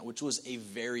looking at, which was a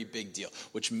very big deal,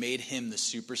 which made him the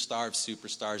superstar of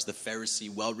superstars, the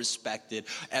Pharisee, well-respected,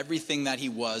 everything that he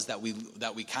was that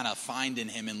we kind of find in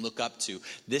him and look up to.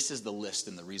 This is the list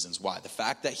and the reasons why. The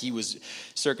fact that he was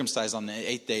circumcised on the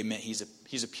 8th day meant he's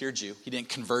a pure Jew. He didn't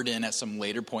convert in at some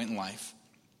later point in life.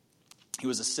 He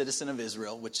was a citizen of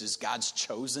Israel, which is God's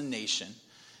chosen nation.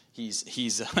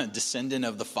 He's a descendant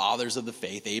of the fathers of the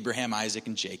faith, Abraham, Isaac,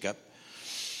 and Jacob.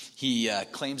 He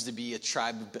claims to be a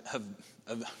tribe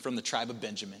from the tribe of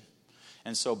Benjamin.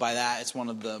 And so by that, it's one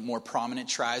of the more prominent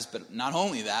tribes. But not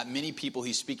only that, many people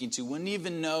he's speaking to wouldn't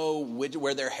even know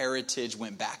where their heritage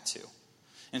went back to.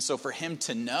 And so for him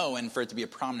to know and for it to be a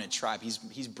prominent tribe,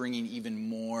 he's bringing even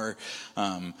more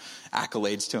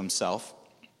accolades to himself.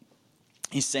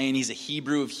 He's saying he's a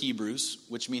Hebrew of Hebrews,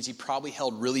 which means he probably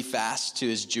held really fast to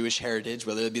his Jewish heritage,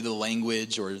 whether it be the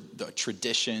language or the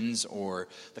traditions or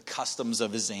the customs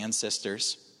of his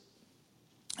ancestors.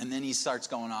 And then he starts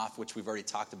going off, which we've already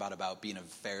talked about being a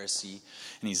Pharisee,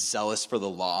 and he's zealous for the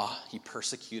law. He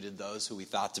persecuted those who he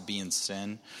thought to be in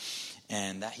sin,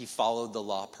 and that he followed the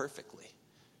law perfectly.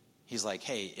 He's like,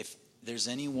 hey, if there's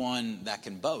anyone that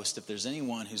can boast, if there's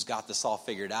anyone who's got this all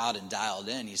figured out and dialed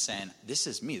in, he's saying, this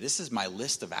is me. This is my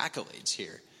list of accolades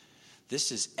here.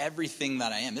 This is everything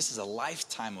that I am. This is a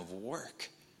lifetime of work.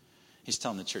 He's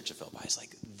telling the church of Philippi, he's like,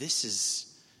 this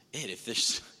is it.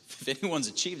 If anyone's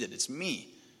achieved it, it's me.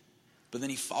 But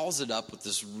then he follows it up with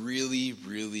this really,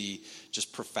 really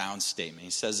just profound statement.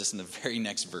 He says this in the very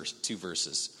next verse, 2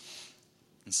 verses,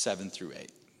 in 7 through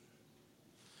 8.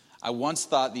 I once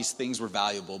thought these things were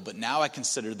valuable, but now I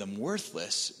consider them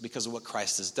worthless because of what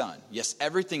Christ has done. Yes,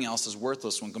 everything else is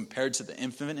worthless when compared to the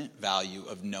infinite value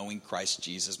of knowing Christ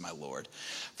Jesus, my Lord.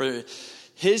 For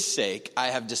his sake, I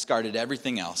have discarded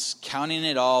everything else, counting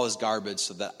it all as garbage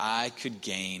so that I could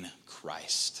gain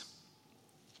Christ.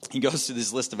 He goes through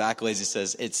this list of accolades. He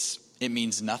says, it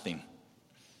means nothing.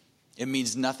 It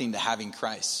means nothing to having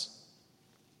Christ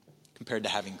compared to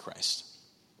having Christ.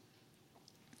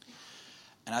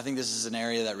 And I think this is an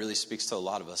area that really speaks to a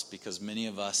lot of us because many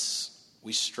of us,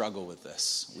 we struggle with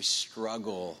this. We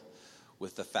struggle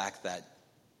with the fact that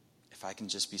if I can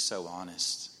just be so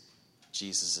honest,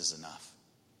 Jesus is enough.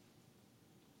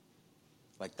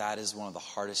 Like that is one of the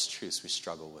hardest truths we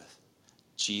struggle with.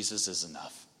 Jesus is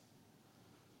enough.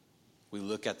 We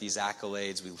look at these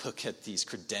accolades, we look at these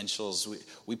credentials,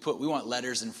 we want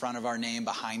letters in front of our name,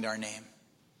 behind our name,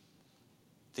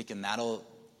 thinking that'll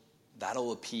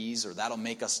appease or that'll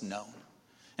make us known.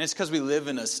 And it's because we live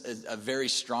in a very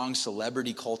strong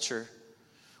celebrity culture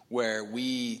where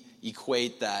we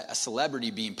equate that a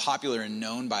celebrity being popular and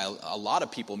known by a lot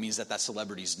of people means that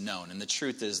celebrity's known. And the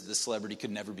truth is the celebrity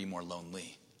could never be more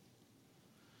lonely.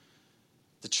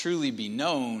 To truly be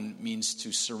known means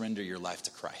to surrender your life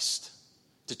to Christ.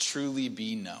 To truly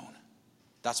be known.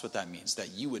 That's what that means.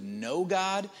 That you would know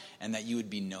God and that you would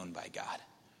be known by God.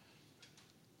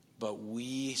 But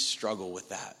we struggle with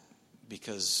that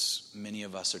because many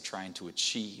of us are trying to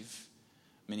achieve.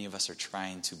 Many of us are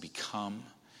trying to become.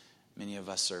 Many of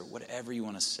us are whatever you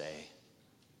want to say.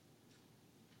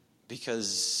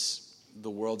 Because the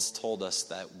world's told us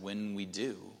that when we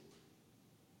do,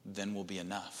 then we'll be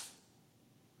enough.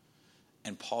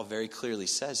 And Paul very clearly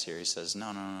says here, he says, no.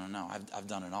 I've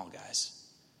done it all, guys.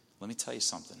 Let me tell you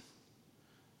something.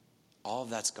 All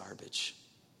of that's garbage.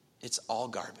 It's all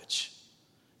garbage.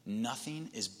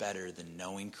 Nothing is better than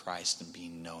knowing Christ and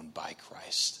being known by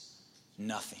Christ.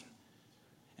 Nothing.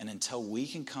 And until we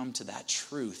can come to that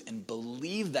truth and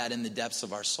believe that in the depths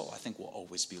of our soul, I think we'll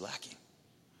always be lacking.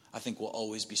 I think we'll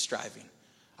always be striving.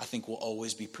 I think we'll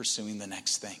always be pursuing the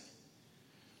next thing.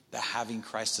 That having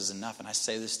Christ is enough. And I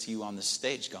say this to you on this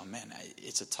stage going, man,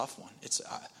 it's a tough one.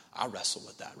 I wrestle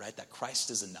with that, right? That Christ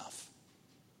is enough.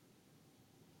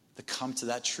 To come to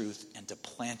that truth and to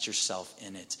plant yourself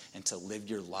in it and to live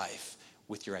your life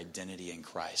with your identity in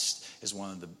Christ is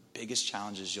one of the biggest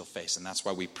challenges you'll face. And that's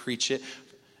why we preach it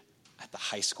at the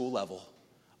high school level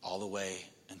all the way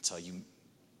until you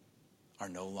are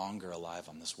no longer alive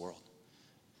on this world.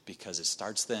 Because it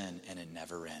starts then and it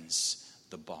never ends.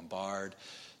 The bombard,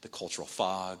 the cultural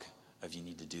fog of you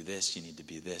need to do this, you need to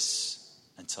be this,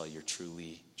 until you're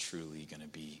truly, truly going to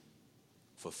be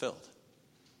fulfilled.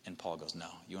 And Paul goes, no,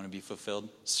 you want to be fulfilled?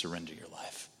 Surrender your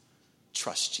life.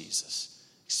 Trust Jesus.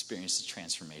 Experience the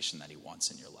transformation that he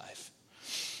wants in your life.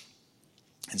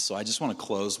 And so I just want to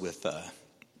close with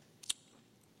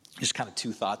just kind of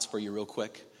two thoughts for you real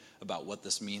quick about what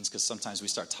this means. Because sometimes we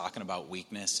start talking about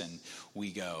weakness and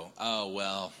we go, oh,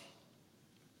 well,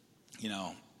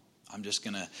 I'm just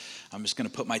gonna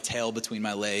put my tail between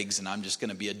my legs and I'm just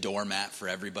gonna be a doormat for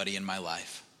everybody in my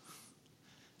life.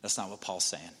 That's not what Paul's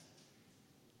saying.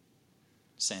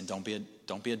 He's saying don't be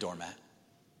a doormat.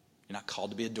 You're not called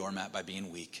to be a doormat by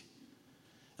being weak.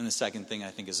 And the second thing I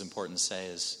think is important to say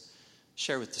is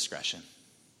share with discretion.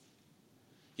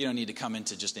 You don't need to come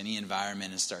into just any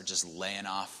environment and start just laying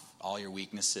off all your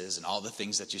weaknesses and all the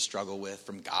things that you struggle with,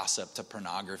 from gossip to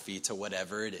pornography to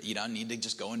whatever. You don't need to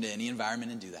just go into any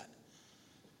environment and do that.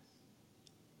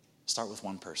 Start with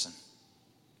one person.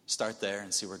 Start there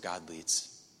and see where God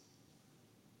leads.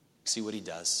 See what he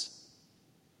does.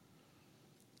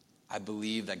 I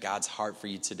believe that God's heart for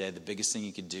you today, the biggest thing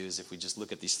you could do is if we just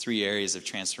look at these three areas of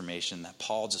transformation that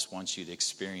Paul just wants you to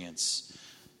experience,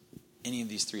 any of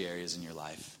these three areas in your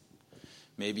life.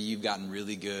 Maybe you've gotten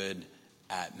really good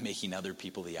at making other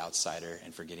people the outsider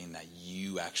and forgetting that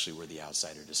you actually were the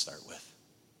outsider to start with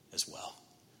as well.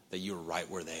 That you're right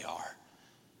where they are.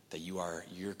 That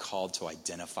you're called to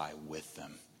identify with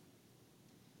them.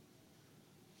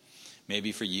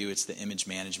 Maybe for you it's the image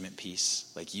management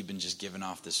piece. Like you've been just giving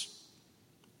off this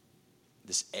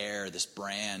air, this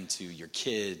brand to your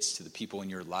kids, to the people in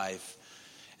your life.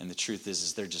 And the truth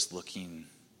is they're just looking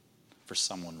for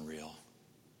someone real,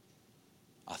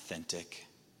 authentic,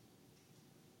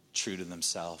 true to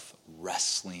themselves,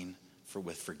 wrestling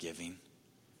with forgiving.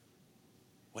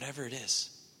 Whatever it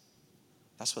is,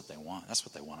 that's what they want. That's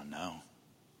what they want to know.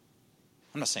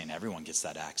 I'm not saying everyone gets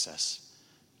that access,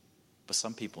 but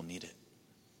some people need it.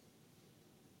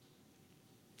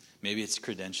 Maybe it's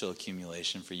credential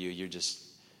accumulation for you.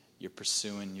 You're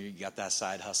pursuing, you got that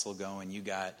side hustle going. You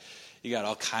got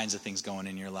all kinds of things going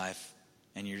in your life.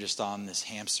 And you're just on this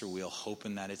hamster wheel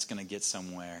hoping that it's going to get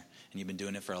somewhere. And you've been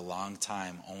doing it for a long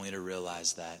time only to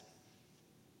realize that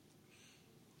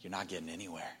you're not getting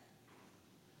anywhere.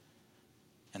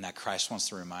 And that Christ wants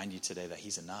to remind you today that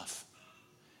he's enough.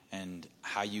 And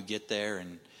how you get there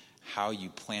and how you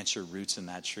plant your roots in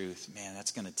that truth, man,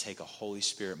 that's going to take a Holy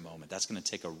Spirit moment. That's going to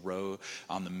take a road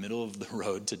on the middle of the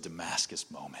road to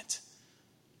Damascus moment.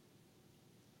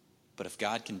 But if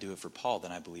God can do it for Paul,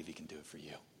 then I believe he can do it for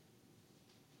you.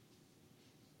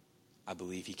 I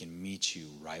believe he can meet you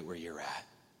right where you're at.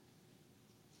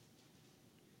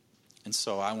 And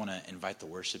so I want to invite the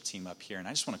worship team up here, and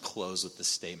I just want to close with this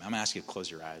statement. I'm going to ask you to close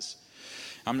your eyes.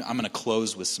 I'm going to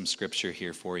close with some scripture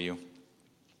here for you.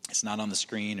 It's not on the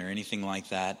screen or anything like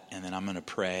that. And then I'm going to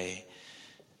pray,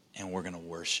 and we're going to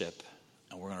worship,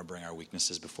 and we're going to bring our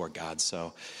weaknesses before God.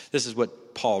 So this is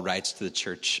what Paul writes to the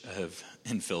church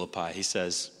in Philippi. He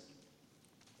says,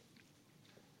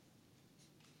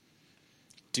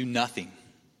 "Do nothing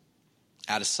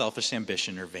out of selfish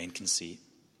ambition or vain conceit.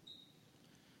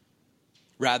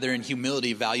 Rather, in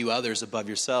humility, value others above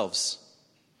yourselves,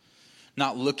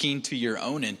 not looking to your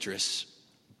own interests,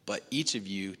 but each of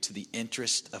you to the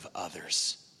interest of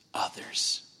others.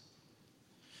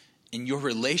 in your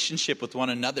relationship with one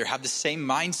another, have the same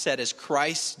mindset as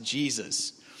Christ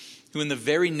Jesus, who in the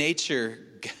very nature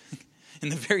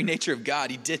of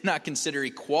God, he did not consider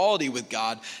equality with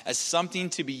God as something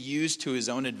to be used to his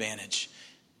own advantage.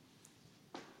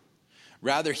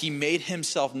 Rather, he made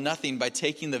himself nothing by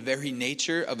taking the very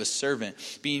nature of a servant,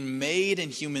 being made in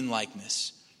human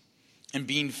likeness, and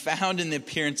being found in the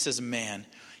appearance as a man.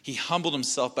 He humbled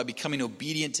himself by becoming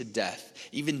obedient to death,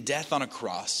 even death on a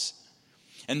cross.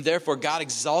 And therefore, God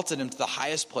exalted him to the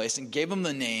highest place and gave him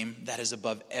the name that is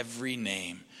above every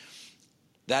name,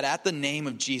 that at the name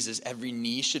of Jesus, every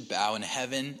knee should bow in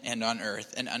heaven and on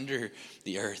earth and under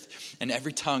the earth, and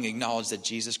every tongue acknowledge that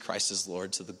Jesus Christ is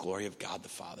Lord, to the glory of God the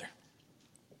Father.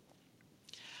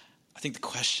 I think the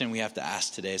question we have to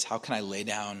ask today is, how can we lay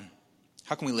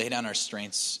down our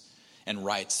strengths and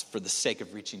rights for the sake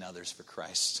of reaching others for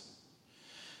Christ?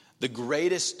 The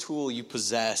greatest tool you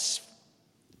possess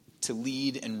to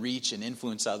lead and reach and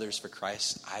influence others for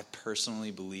Christ, I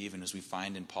personally believe, and as we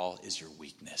find in Paul, is your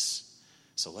weakness.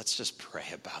 So let's just pray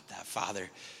about that. Father,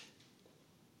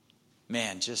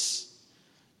 man, just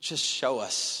show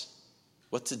us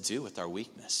what to do with our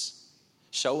weakness.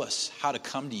 Show us how to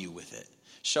come to you with it.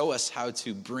 Show us how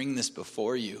to bring this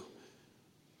before you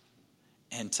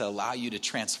and to allow you to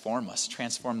transform us,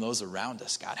 transform those around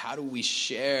us, God. How do we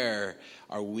share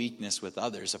our weakness with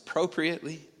others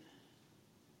appropriately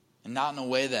and not in a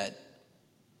way that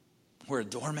we're a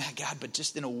doormat, God, but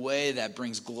just in a way that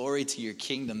brings glory to your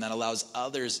kingdom, that allows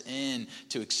others in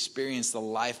to experience the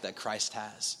life that Christ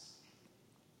has?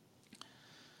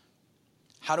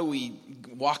 How do we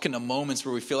walk into moments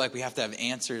where we feel like we have to have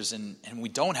answers and we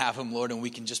don't have them, Lord, and we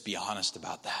can just be honest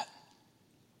about that?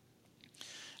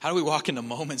 How do we walk into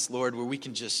moments, Lord, where we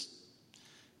can just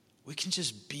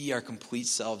be our complete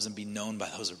selves and be known by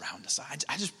those around us?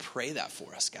 I just pray that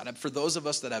for us, God. For those of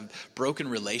us that have broken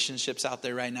relationships out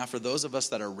there right now, for those of us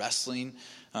that are wrestling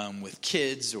with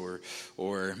kids or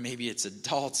maybe it's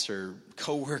adults or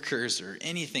coworkers or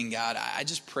anything, God, I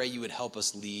just pray you would help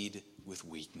us lead with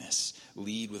weakness,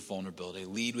 lead with vulnerability,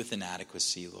 lead with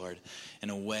inadequacy, Lord,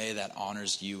 in a way that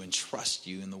honors you and trusts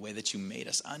you in the way that you made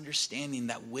us, understanding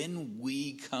that when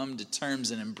we come to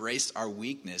terms and embrace our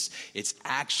weakness, it's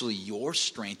actually your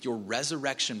strength, your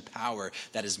resurrection power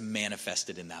that is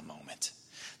manifested in that moment.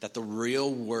 That the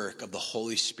real work of the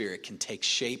Holy Spirit can take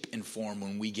shape and form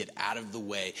when we get out of the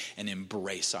way and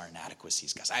embrace our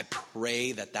inadequacies. Guys, I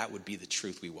pray that would be the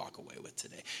truth we walk away with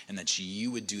today, and that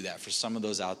you would do that for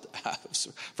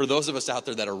for those of us out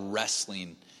there that are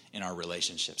wrestling in our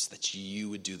relationships, that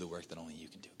you would do the work that only you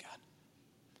can do, God.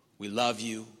 We love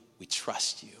you. We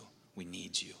trust you. We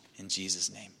need you. In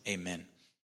Jesus' name, amen.